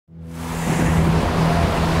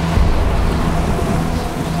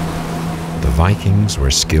Vikings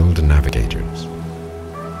were skilled navigators.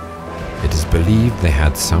 It is believed they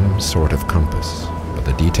had some sort of compass, but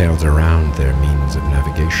the details around their means of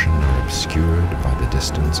navigation are obscured by the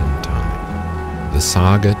distance and time. The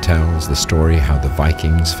saga tells the story how the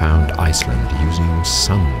Vikings found Iceland using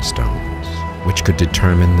sunstones, which could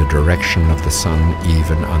determine the direction of the sun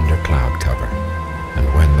even under cloud cover. And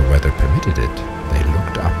when the weather permitted it, they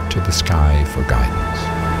looked up to the sky for guidance.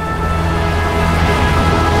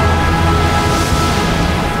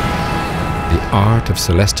 The art of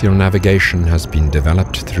celestial navigation has been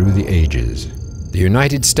developed through the ages. The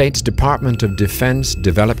United States Department of Defense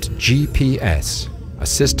developed GPS, a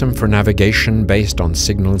system for navigation based on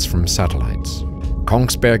signals from satellites.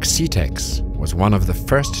 Kongsberg Seatex was one of the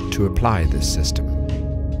first to apply this system.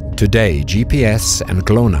 Today, GPS and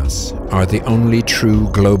GLONASS are the only true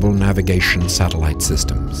global navigation satellite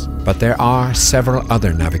systems, but there are several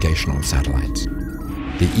other navigational satellites.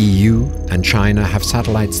 The EU and China have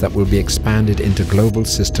satellites that will be expanded into global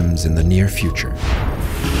systems in the near future.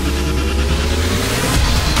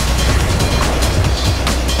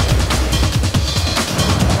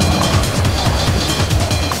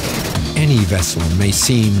 Any vessel may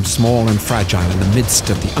seem small and fragile in the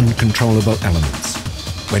midst of the uncontrollable elements.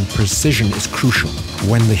 When precision is crucial,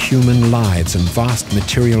 when the human lives and vast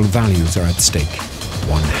material values are at stake,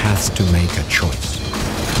 one has to make a choice: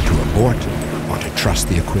 to abort or to trust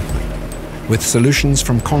the equipment. With solutions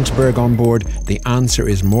from Kongsberg on board, the answer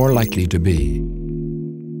is more likely to be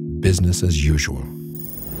business as usual.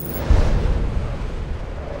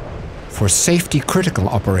 For safety-critical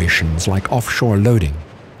operations like offshore loading,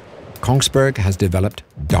 Kongsberg has developed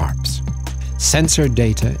DARPS. Sensor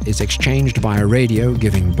data is exchanged via radio,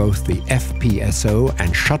 giving both the FPSO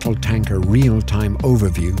and shuttle tanker real-time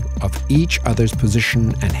overview of each other's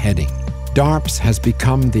position and heading. DARPS has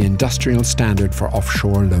become the industrial standard for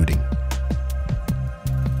offshore loading.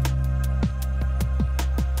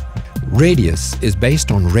 Radius is based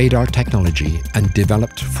on radar technology and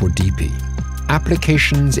developed for DP.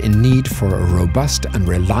 Applications in need for a robust and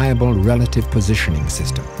reliable relative positioning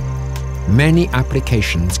system. Many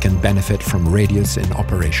applications can benefit from radius in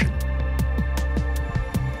operation.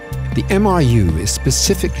 The MRU is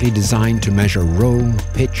specifically designed to measure roll,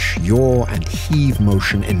 pitch, yaw, and heave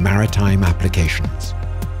motion in maritime applications.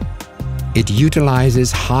 It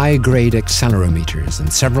utilizes high-grade accelerometers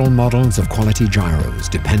and several models of quality gyros,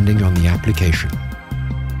 depending on the application.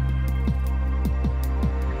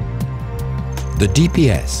 The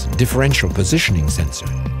DPS, Differential Positioning Sensor,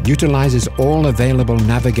 utilizes all available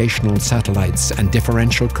navigational satellites and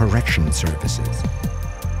differential correction services.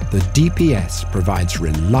 The DPS provides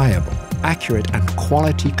reliable, accurate, and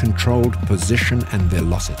quality-controlled position and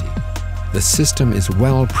velocity. The system is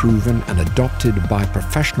well proven and adopted by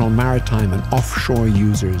professional maritime and offshore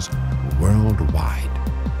users worldwide.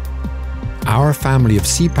 Our family of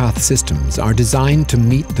SEAPATH systems are designed to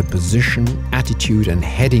meet the position, attitude, and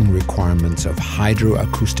heading requirements of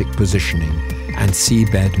hydroacoustic positioning and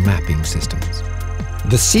seabed mapping systems.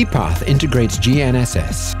 The SEAPATH integrates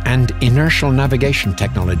GNSS and inertial navigation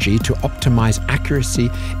technology to optimize accuracy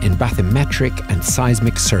in bathymetric and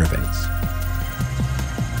seismic surveys.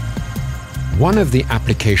 One of the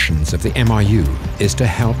applications of the MRU is to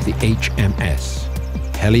help the HMS,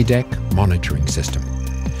 Helideck Monitoring System,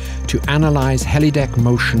 to analyze helideck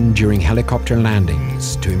motion during helicopter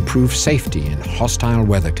landings to improve safety in hostile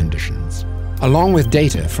weather conditions. Along with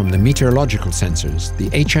data from the meteorological sensors,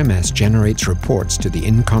 the HMS generates reports to the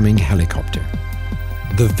incoming helicopter.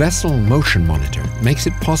 The Vessel Motion Monitor makes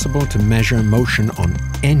it possible to measure motion on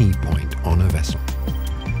any point on a vessel.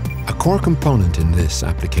 A core component in this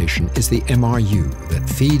application is the MRU that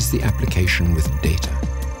feeds the application with data.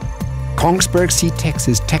 Kongsberg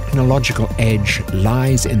Seatex's technological edge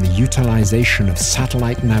lies in the utilization of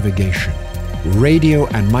satellite navigation, radio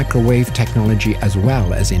and microwave technology, as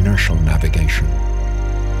well as inertial navigation.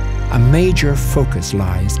 A major focus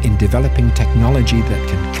lies in developing technology that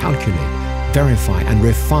can calculate, verify, and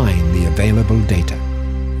refine the available data.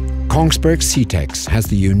 Kongsberg Seatex has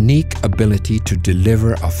the unique ability to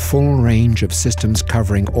deliver a full range of systems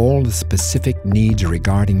covering all the specific needs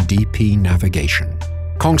regarding DP navigation.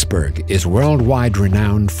 Kongsberg is worldwide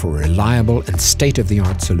renowned for reliable and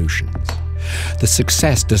state-of-the-art solutions. The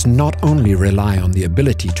success does not only rely on the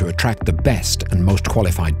ability to attract the best and most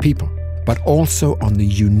qualified people, but also on the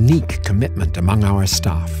unique commitment among our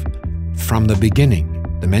staff. From the beginning,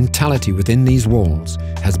 the mentality within these walls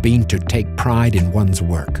has been to take pride in one's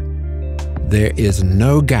work. There is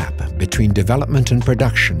no gap between development and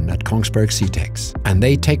production at Kongsberg Seatex, and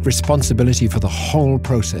they take responsibility for the whole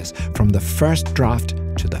process, from the first draft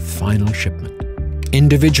to the final shipment.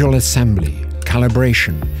 Individual assembly,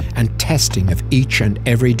 calibration and testing of each and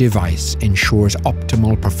every device ensures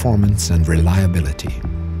optimal performance and reliability.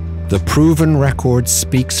 The proven record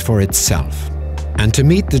speaks for itself, and to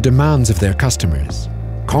meet the demands of their customers,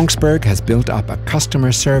 Kongsberg has built up a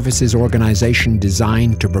customer services organization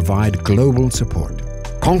designed to provide global support.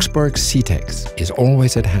 Kongsberg Seatex is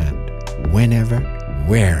always at hand, whenever,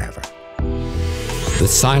 wherever. The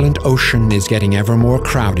silent ocean is getting ever more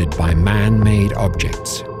crowded by man-made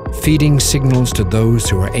objects, feeding signals to those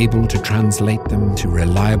who are able to translate them to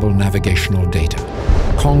reliable navigational data.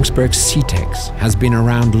 Kongsberg Seatex has been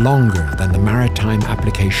around longer than the maritime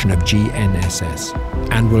application of GNSS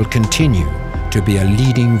and will continue to be a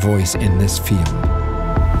leading voice in this field.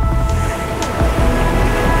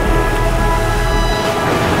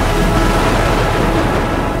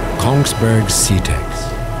 Kongsberg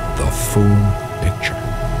Seatex, the full